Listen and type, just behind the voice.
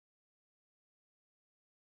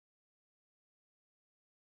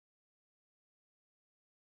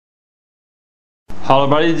Hello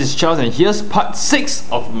everybody, this is Charles and here's part 6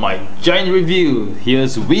 of my giant review.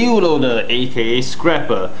 Here's Wheel Loader, aka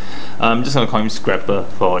Scrapper. I'm just gonna call him Scrapper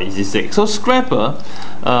for easy sake. So Scrapper,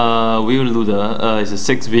 Wheel Loader is a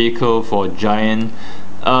 6 vehicle for giant.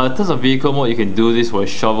 In terms of vehicle mode, you can do this with a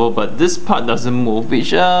shovel, but this part doesn't move,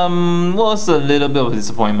 which was a little bit of a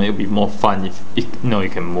disappointment. It would be more fun if you know you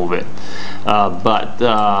can move it.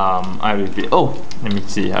 I repeat. Oh, let me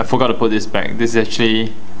see. I forgot to put this back. This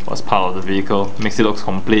actually was part of the vehicle. Makes it look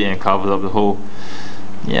complete and covers up the whole.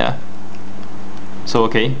 Yeah. So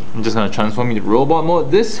okay, I'm just gonna transform into robot mode.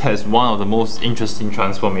 This has one of the most interesting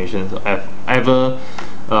transformations I've ever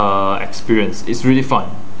experienced. It's really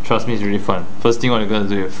fun. Trust me, it's really fun. First thing what you're going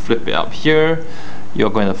to do is flip it up here. You're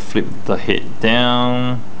going to flip the head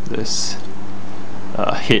down. This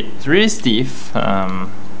head is really stiff.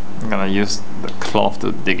 I'm going to use the cloth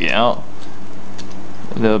to dig it out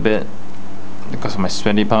a little bit because of my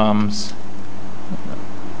sweaty palms.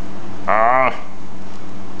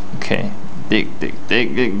 Okay, dig.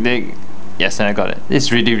 Yes, and I got it.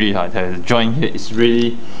 It's really hard. The joint here is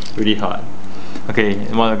really hard. Okay,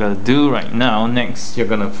 what I'm gonna do right now, next you're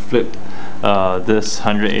gonna flip this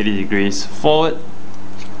 180 degrees forward.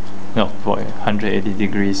 No, 180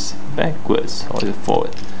 degrees backwards, or is it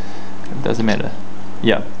forward? It doesn't matter.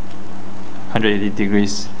 Yeah, 180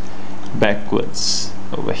 degrees backwards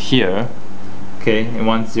over here. Okay, and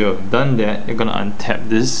once you've done that, you're gonna untap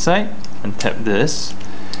this side, untap this.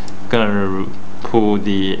 Gonna pull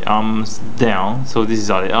the arms down. So these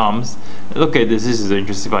are the arms. Look at this. This is the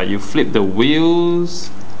interesting part. You flip the wheels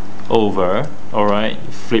over. Alright,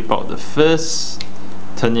 you flip out the fist,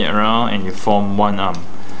 turn it around, and you form one arm.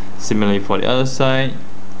 Similarly for the other side,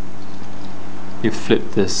 you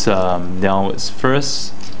flip this downwards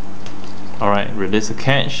first. Alright, release the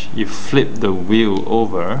catch. You flip the wheel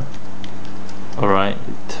over. Alright,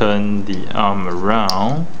 you turn the arm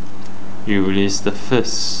around. You release the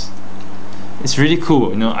fist. It's really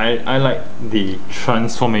cool, you know. I like the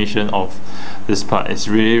transformation of this part. It's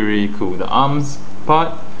really cool. The arms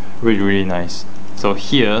part, really nice. So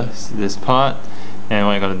here, this part, and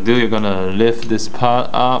what you're gonna do, you're gonna lift this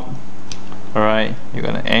part up. Alright, you're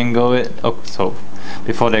gonna angle it. Oh, so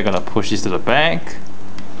before that, you're gonna push this to the back,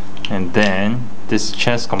 and then this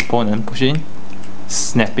chest component, push in,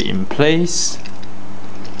 snap it in place.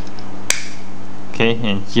 Okay,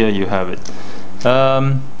 and here you have it.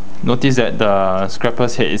 Notice that the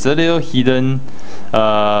Scrapper's head is a little hidden,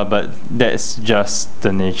 but that's just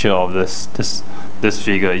the nature of this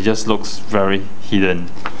figure. It just looks very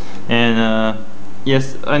hidden. And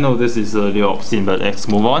yes, I know this is a little obscene, but let's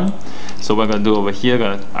move on. So what I'm gonna do over here,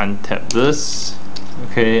 gonna untap this.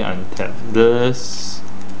 Okay, untap this.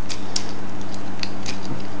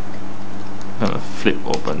 Gonna flip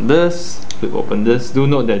open this. Flip open this. Do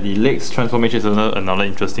note that the legs transformation is another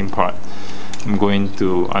interesting part. I'm going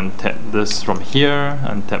to untap this from here,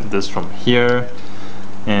 untap this from here,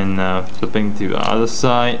 and flipping to the other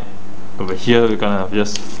side. Over here, we're gonna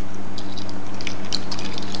just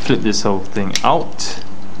flip this whole thing out.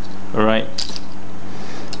 Alright,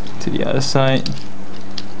 to the other side.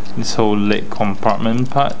 This whole leg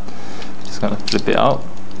compartment part, just gonna flip it out.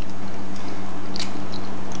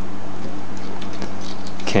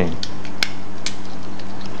 Okay,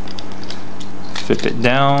 flip it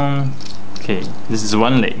down. Okay, this is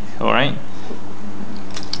one leg, alright?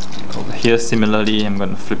 Over here, similarly, I'm going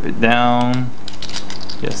to flip it down.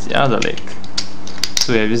 Here's the other leg.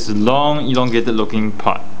 So we have this long, elongated looking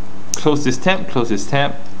part. Close this tab, close this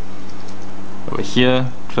tab. Over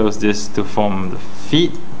here, close this to form the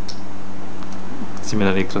feet.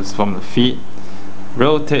 Similarly, close to form the feet.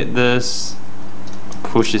 Rotate this,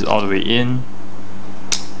 push this all the way in.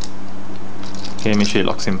 Okay, make sure it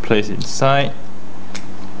locks in place inside.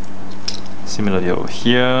 Similarly over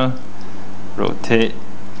here, rotate,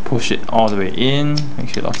 push it all the way in, make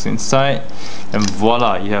sure it locks inside, and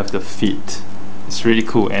voila, you have the feet. It's really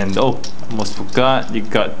cool. And oh, almost forgot, you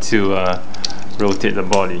got to rotate the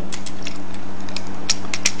body.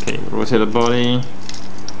 Okay, rotate the body,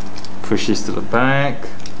 push this to the back.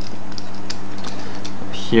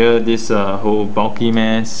 Here, this whole bulky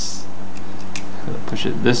mess, push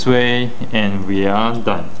it this way, and we are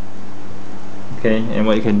done. Okay, and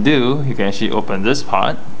what you can do, you can actually open this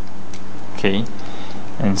part, okay,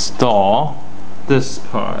 and store this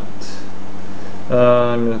part.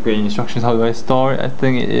 I'm going to get instructions how do I store it. I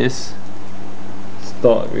think it is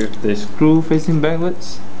stored with the screw facing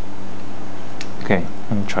backwards. Okay,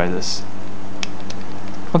 let me try this.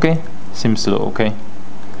 Okay, seems to look okay.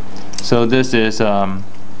 So this is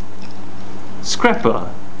Scrapper.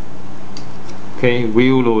 Okay,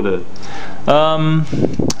 wheel loader. I'm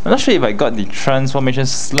not sure if I got the transformation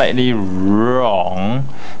slightly wrong.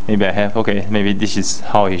 Maybe I have. Okay, maybe this is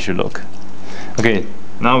how he should look. Okay,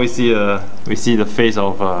 now we see the face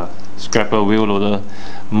of Scrapper wheel loader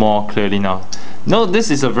more clearly now. No, this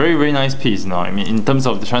is a very nice piece now. I mean, in terms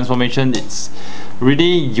of the transformation, it's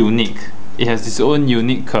really unique. It has its own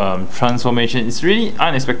unique transformation. It's really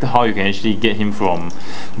unexpected how you can actually get him from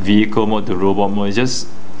vehicle mode to robot mode.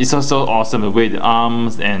 It's also awesome the way the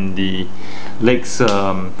arms and the legs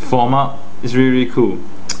form up. It's really cool.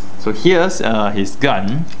 So here's his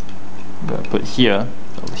gun. I'm gonna put here,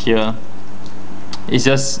 over here. It's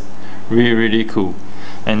just really cool.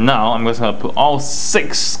 And now I'm just gonna put all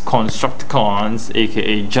 6 Constructicons,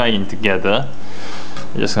 aka Giant, together.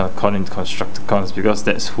 I'm just gonna call them Constructicons because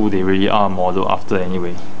that's who they really are modeled after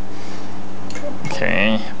anyway.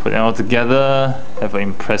 Okay, put them all together, have an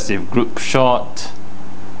impressive group shot.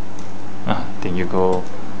 There you go.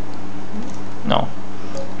 No,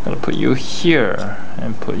 I'm gonna put you here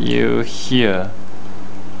and put you here.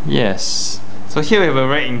 Yes. So here we have a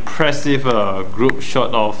very impressive group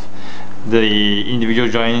shot of the individual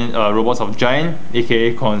giant robots of Giant,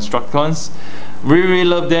 aka Constructicons. Really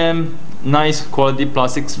love them. Nice quality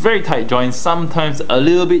plastics, very tight joints, sometimes a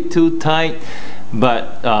little bit too tight,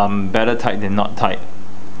 but better tight than not tight.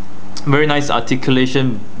 Very nice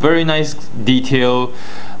articulation, very nice detail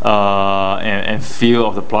and feel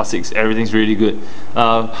of the plastics. Everything's really good.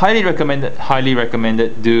 Highly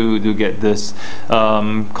recommended. Do get this.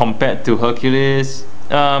 Compared to Hercules,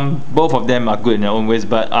 both of them are good in their own ways,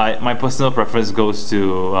 but my personal preference goes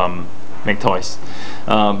to Maketoys.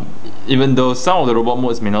 Even though some of the robot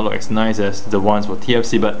modes may not look as nice as the ones for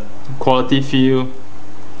TFC, but quality feel,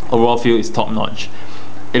 overall feel is top notch.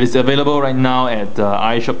 It is available right now at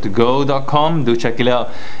iShop2go.com. Do check it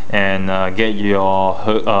out and get your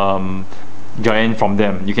Giant from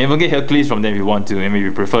them. You can even get Hercules from them if you want to, and if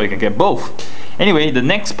you prefer, you can get both. Anyway, the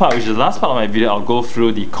next part, which is the last part of my video, I'll go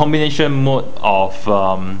through the combination mode of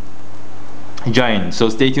Giant. So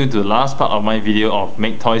stay tuned to the last part of my video of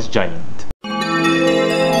Maketoys Giant.